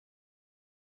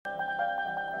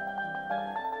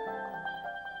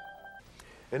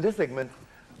In this segment,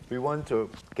 we want to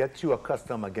get you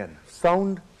accustomed again,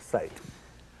 sound sight,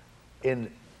 in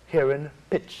hearing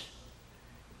pitch.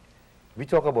 We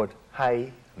talk about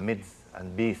high, mids,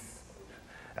 and bass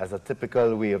as a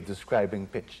typical way of describing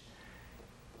pitch.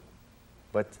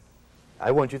 But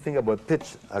I want you to think about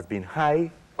pitch as being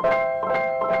high,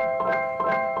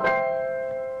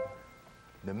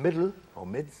 the middle or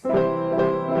mids,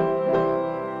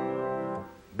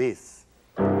 bass.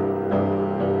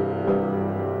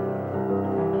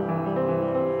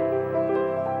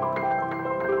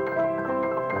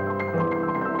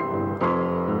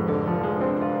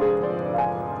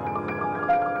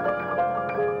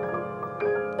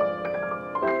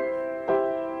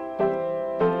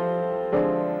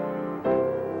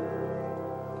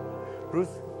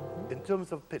 Bruce, in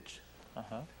terms of pitch,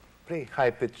 play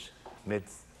high pitch,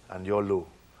 mids, and your low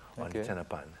on the tenor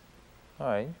pan. All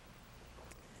right.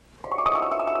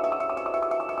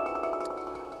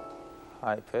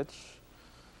 High pitch,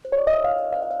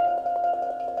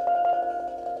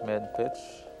 mid pitch,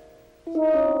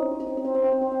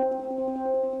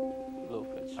 low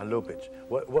pitch. And low pitch.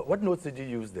 What notes did you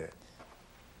use there?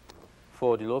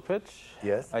 For the low pitch,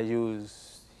 Yes. I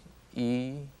use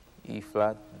E, E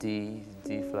flat, D,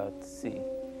 D flat, C.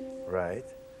 Right.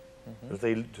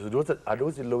 So those are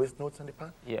those the lowest notes on the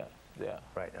pan? Yeah, they are.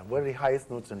 Right. And what are the highest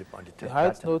notes on the pan? The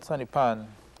highest notes on the pan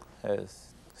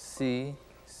is C,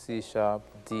 C sharp,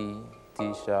 D,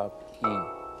 D sharp, E.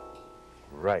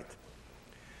 Right.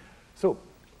 So,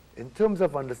 in terms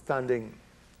of understanding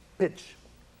pitch,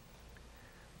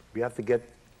 we have to get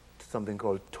to something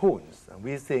called tones. And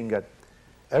we're saying that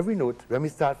every note, when we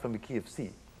start from the key of C,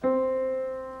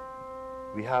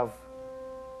 we have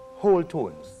whole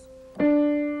tones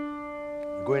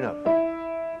going up.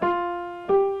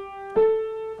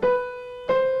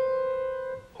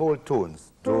 Whole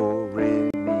tones. Do, re,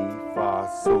 mi,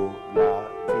 fa, sol, la,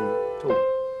 ti, do.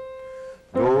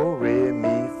 Do, re,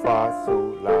 mi, fa,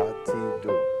 sol, la, ti,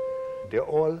 do. They're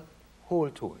all whole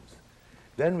tones.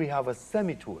 Then we have a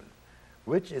semitone,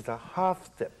 which is a half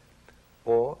step,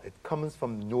 or it comes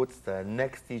from notes that are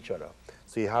next to each other.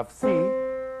 So you have C,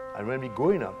 and when we're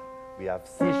going up, we have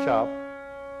C sharp.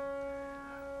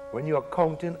 When you are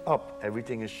counting up,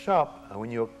 everything is sharp, and when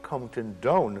you're counting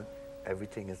down,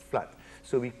 everything is flat.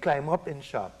 So we climb up in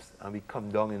sharps, and we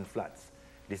come down in flats.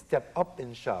 We step up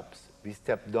in sharps, we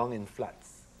step down in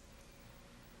flats.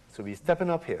 So we're stepping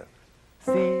up here.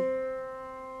 C,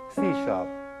 C sharp,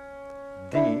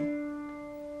 D,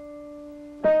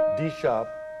 D sharp,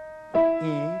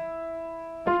 E,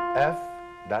 F,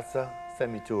 that's a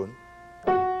semitone,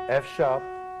 F sharp,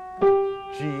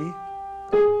 G,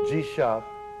 G sharp,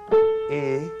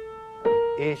 A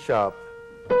sharp,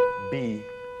 B,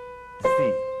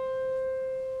 C.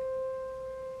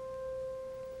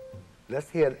 Let's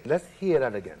hear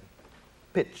that again.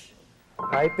 Pitch,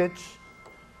 high pitch,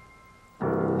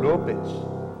 low pitch.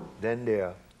 Then there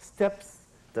are steps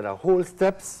that are whole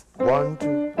steps, 1,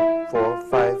 2, 4,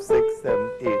 5, 6,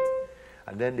 7, 8.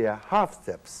 And then there are half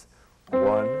steps, 1,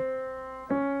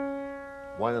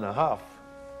 1.5.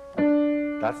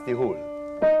 That's the whole.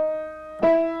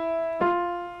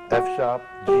 F sharp,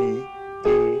 G,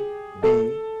 A, B.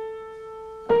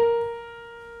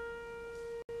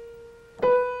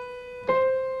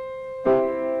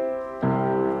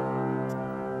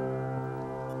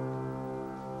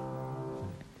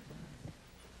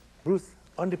 Bruce,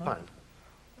 on the pan,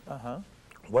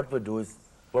 what would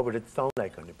it sound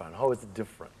like on the pan? How is it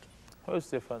different? How is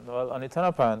it different? Well, on the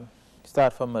tenor pan, you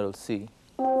start from middle C.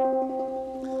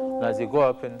 And as you go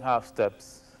up in half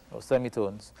steps or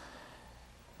semitones,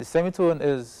 the semitone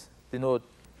is the note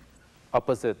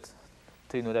opposite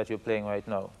to the note that you're playing right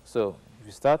now. So if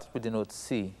you start with the note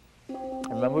C,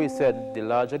 remember we said the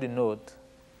larger the note,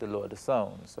 the lower the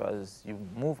sound. So as you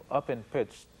move up in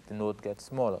pitch, the note gets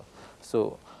smaller.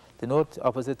 So the note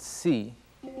opposite C,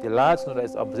 the large note that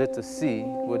is opposite to C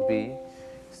would be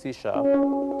C sharp.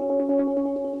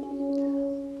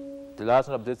 The large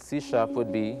note opposite C sharp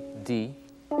would be D.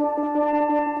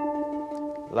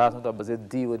 Last note opposite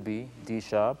D would be D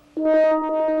sharp.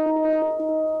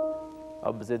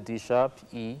 Opposite D sharp,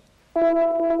 E.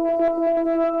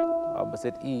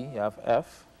 Opposite E, you have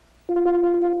F.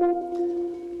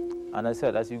 And I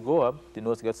said, as you go up, the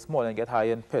notes get smaller and get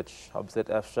higher in pitch. Opposite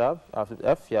F sharp, after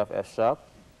F, you have F sharp.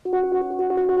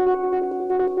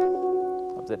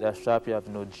 Opposite F sharp, you have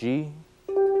the note G.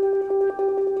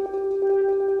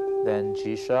 Then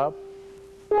G sharp.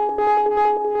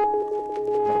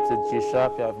 Opposite G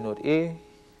sharp, you have note A.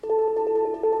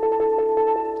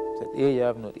 Opposite A, you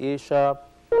have note A sharp.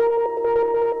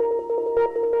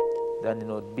 Then the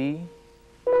note B.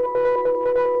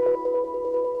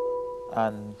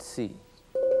 and C.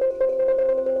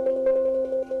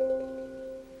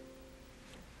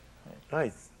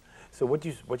 Nice. So what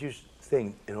you're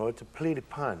saying, in order to play the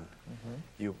pan,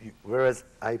 whereas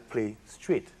I play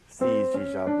straight, C,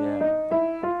 G sharp,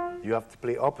 Yeah. you have to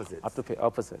play opposite. I have to play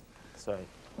opposite. That's right.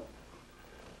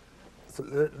 So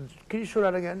can you show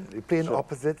that again? You're playing Sure.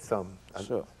 opposites.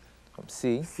 Sure.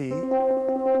 C, C,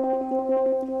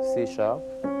 C sharp,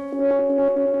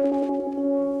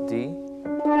 D,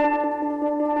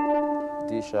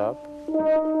 D sharp,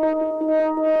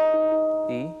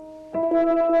 E,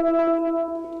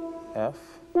 F,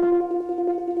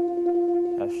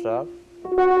 F sharp,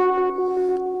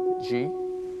 G,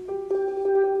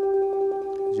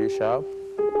 G sharp,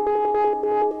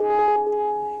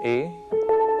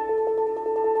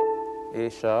 A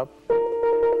sharp,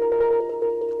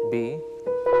 B,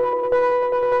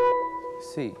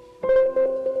 C.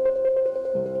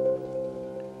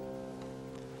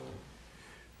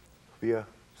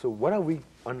 So what are we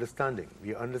understanding?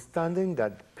 We are understanding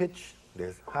that pitch,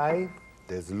 there's high,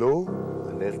 there's low,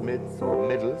 and there's mids or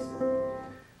middles.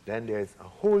 Then there's a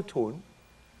whole tone.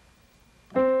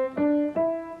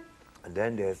 And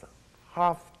then there's a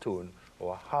half tone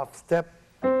or a half step.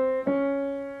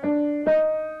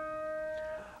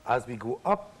 As we go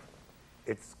up,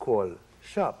 it's called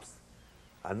sharps.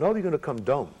 And now we're going to come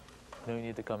down. No, we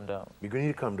need to come down. We're going to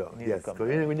need to come down. Need Yes, to come because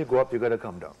down. when you go up, you've got to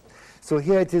come down. So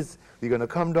here it is. We're going to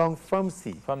come down from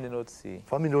C. From the note C.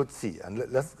 From the note C. And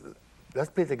let's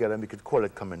play together and we could call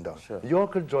it coming down. Sure. You all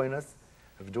could join us.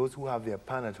 If those who have their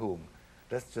pan at home,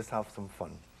 let's just have some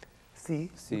fun.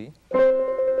 C. C,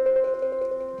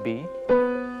 B,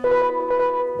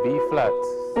 B flat,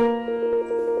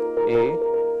 A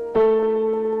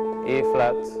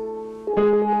flat,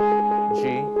 G,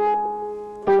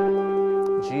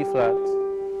 G flat,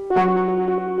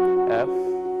 F,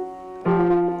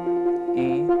 E,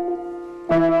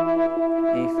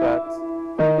 E flat,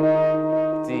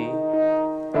 D,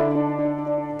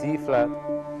 D flat,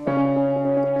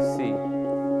 C.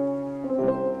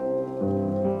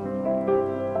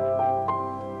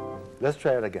 Let's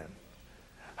try it again.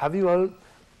 Are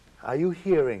you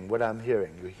hearing what I'm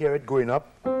hearing? You hear it going up?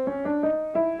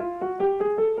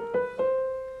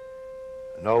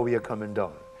 Now we are coming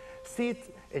down. See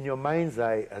it in your mind's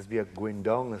eye as we are going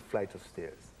down a flight of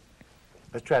stairs.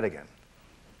 Let's try it again.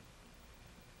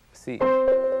 C,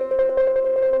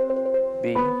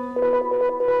 B,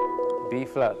 B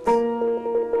flat,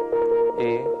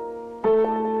 A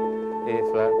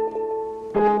flat,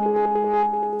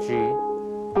 G,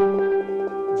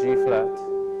 G flat,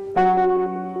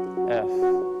 F,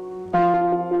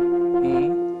 E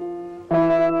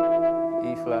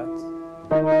flat,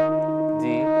 D,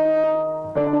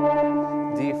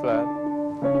 D flat,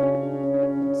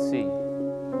 C.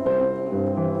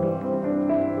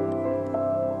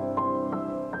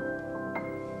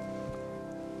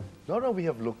 Now that we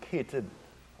have located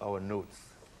our notes,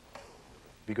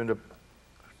 we're going to,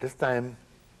 this time,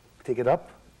 take it up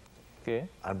Okay.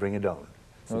 and bring it down.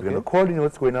 So Okay. we're going to call the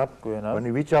notes going up. Going up. When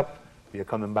we reach up, we are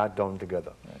coming back down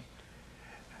together. Right.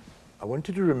 I want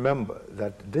you to remember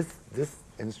that this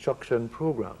instruction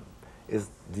program is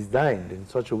designed in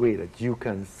such a way that you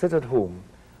can sit at home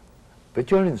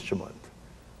with your instrument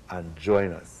and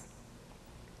join us.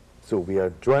 So we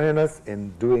are joining us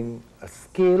in doing a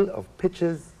scale of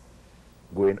pitches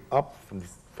going up from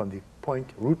the point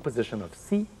root position of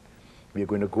C. We are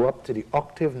going to go up to the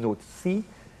octave note C,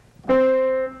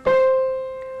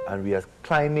 and we are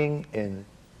climbing in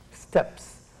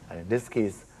steps, and in this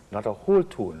case, not a whole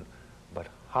tone, but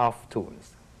half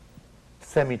tones,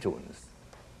 semitones.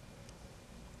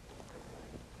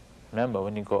 Remember,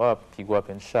 when you go up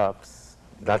in sharps.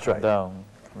 That's right. Come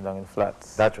down in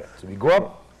flats. That's right. So we go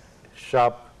up,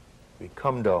 sharp, we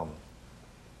come down,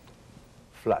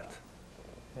 flat.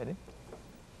 Ready?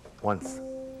 Once,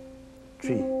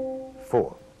 3,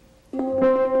 4.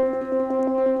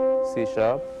 C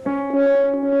sharp,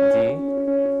 D,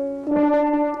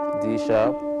 D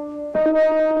sharp,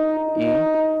 E,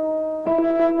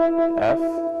 F,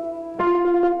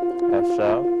 F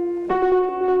sharp,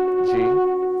 G,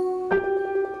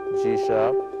 G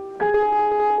sharp,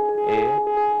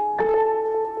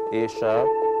 A sharp,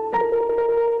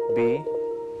 B,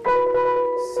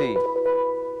 C.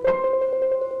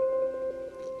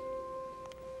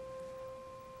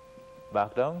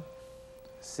 Back down,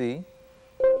 C,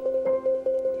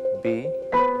 B,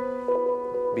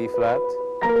 B flat,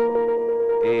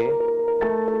 A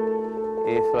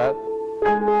flat,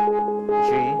 G,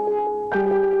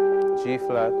 G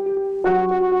flat,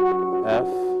 F,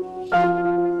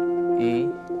 E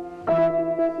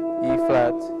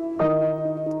flat,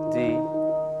 D,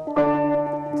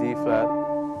 G flat,